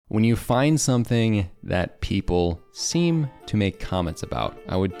When you find something that people seem to make comments about,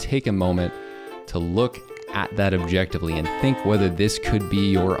 I would take a moment to look at that objectively and think whether this could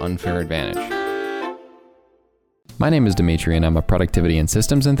be your unfair advantage. My name is Dimitri and I'm a productivity and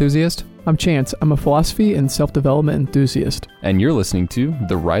systems enthusiast. I'm Chance. I'm a philosophy and self-development enthusiast. And you're listening to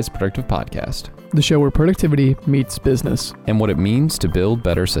the Rise Productive Podcast, the show where productivity meets business and what it means to build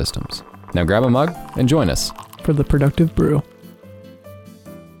better systems. Now grab a mug and join us for the Productive Brew.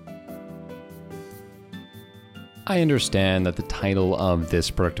 I understand that the title of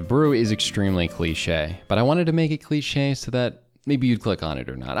this Productive Brew is extremely cliche, but I wanted to make it cliche so that maybe you'd click on it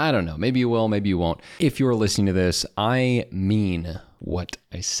or not. I don't know. Maybe you will, maybe you won't. If you're listening to this, I mean what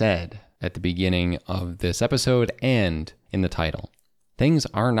I said at the beginning of this episode and in the title. Things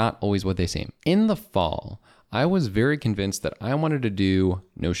are not always what they seem. In the fall, I was very convinced that I wanted to do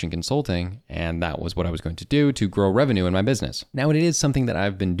Notion consulting, and that was what I was going to do to grow revenue in my business. Now, it is something that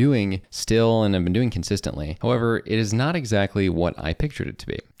I've been doing still and I've been doing consistently. However, it is not exactly what I pictured it to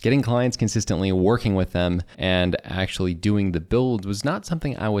be. Getting clients consistently, working with them, and actually doing the builds was not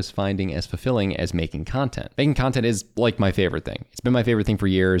something I was finding as fulfilling as making content. Making content is like my favorite thing. It's been my favorite thing for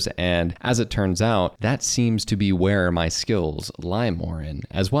years, and as it turns out, that seems to be where my skills lie more in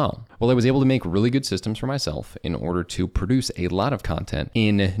as well. Well, I was able to make really good systems for myself in order to produce a lot of content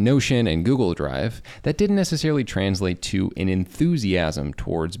in Notion and Google Drive that didn't necessarily translate to an enthusiasm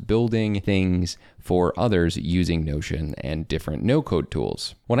towards building things for others using Notion and different no-code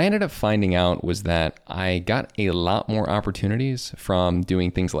tools. What I ended up finding out was that I got a lot more opportunities from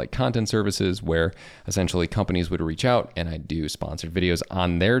doing things like content services where essentially companies would reach out and I'd do sponsored videos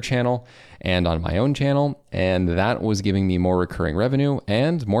on their channel and on my own channel, and that was giving me more recurring revenue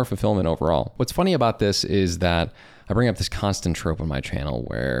and more fulfillment overall. What's funny about this is that I bring up this constant trope on my channel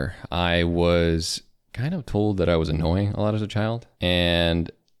where I was kind of told that I was annoying a lot as a child,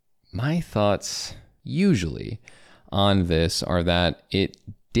 and my thoughts usually on this are that it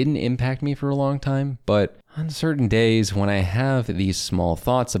didn't impact me for a long time, but on certain days when I have these small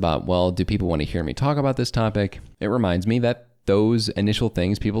thoughts about, well, do people want to hear me talk about this topic? It reminds me that those initial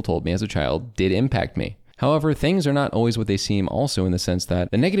things people told me as a child did impact me. However, things are not always what they seem also in the sense that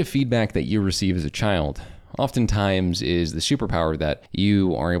the negative feedback that you receive as a child oftentimes is the superpower that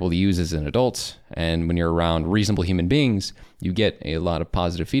you are able to use as an adult. And when you're around reasonable human beings, you get a lot of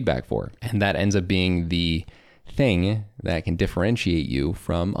positive feedback for. And that ends up being the thing that can differentiate you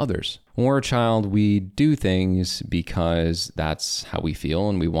from others. When we're a child, we do things because that's how we feel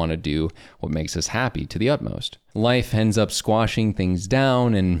and we want to do what makes us happy to the utmost. Life ends up squashing things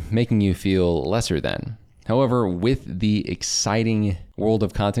down and making you feel lesser than. However, with the exciting world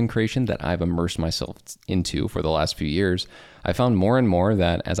of content creation that I've immersed myself into for the last few years, I found more and more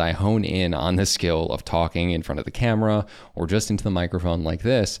that as I hone in on the skill of talking in front of the camera or just into the microphone like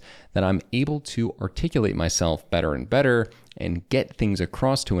this, that I'm able to articulate myself better and better and get things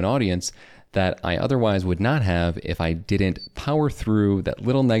across to an audience that I otherwise would not have if I didn't power through that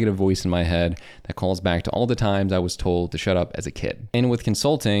little negative voice in my head that calls back to all the times I was told to shut up as a kid. And with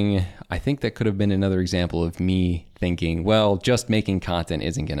consulting, I think that could have been another example of me thinking, well, just making content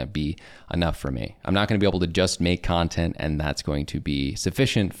isn't going to be enough for me. I'm not going to be able to just make content and that's going to be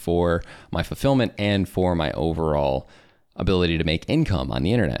sufficient for my fulfillment and for my overall ability to make income on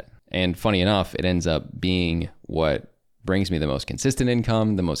the internet. And funny enough, it ends up being what brings me the most consistent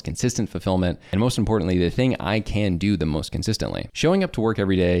income, the most consistent fulfillment, and most importantly, the thing I can do the most consistently. Showing up to work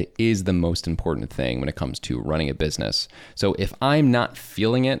every day is the most important thing when it comes to running a business. So if I'm not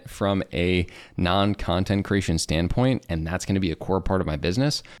feeling it from a non-content creation standpoint, and that's going to be a core part of my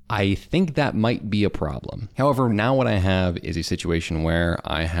business, I think that might be a problem. However, now what I have is a situation where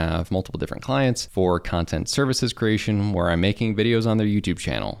I have multiple different clients for content services creation, where I'm making videos on their YouTube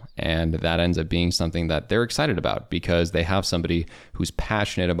channel, and that ends up being something that they're excited about because they have somebody who's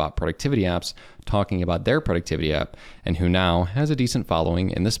passionate about productivity apps talking about their productivity app and who now has a decent following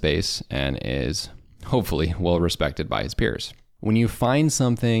in the space and is hopefully well respected by his peers. When you find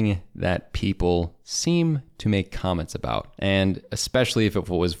something that people seem to make comments about, and especially if it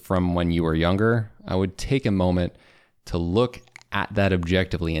was from when you were younger, I would take a moment to look at that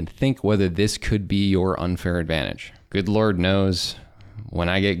objectively and think whether this could be your unfair advantage. Good Lord knows, when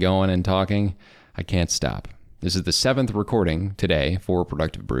I get going and talking, I can't stop. This is the 7th recording today for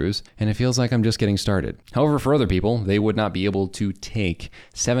Productive Brews, and it feels like I'm just getting started. However, for other people, they would not be able to take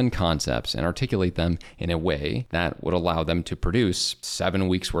 7 concepts and articulate them in a way that would allow them to produce 7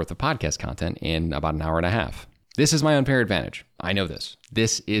 weeks worth of podcast content in about an hour and a half. This is my unfair advantage. I know this.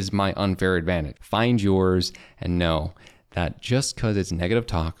 This is my unfair advantage. Find yours and know that just because it's negative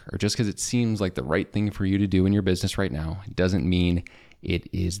talk or just because it seems like the right thing for you to do in your business right now, it doesn't mean it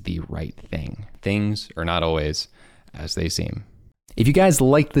is the right thing. Things are not always as they seem. If you guys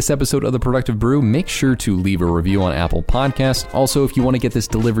liked this episode of The Productive Brew, make sure to leave a review on Apple Podcasts. Also, if you want to get this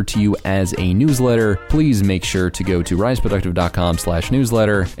delivered to you as a newsletter, please make sure to go to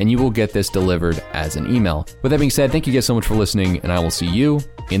riseproductive.com/newsletter, and you will get this delivered as an email. With that being said, thank you guys so much for listening, and I will see you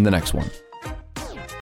in the next one.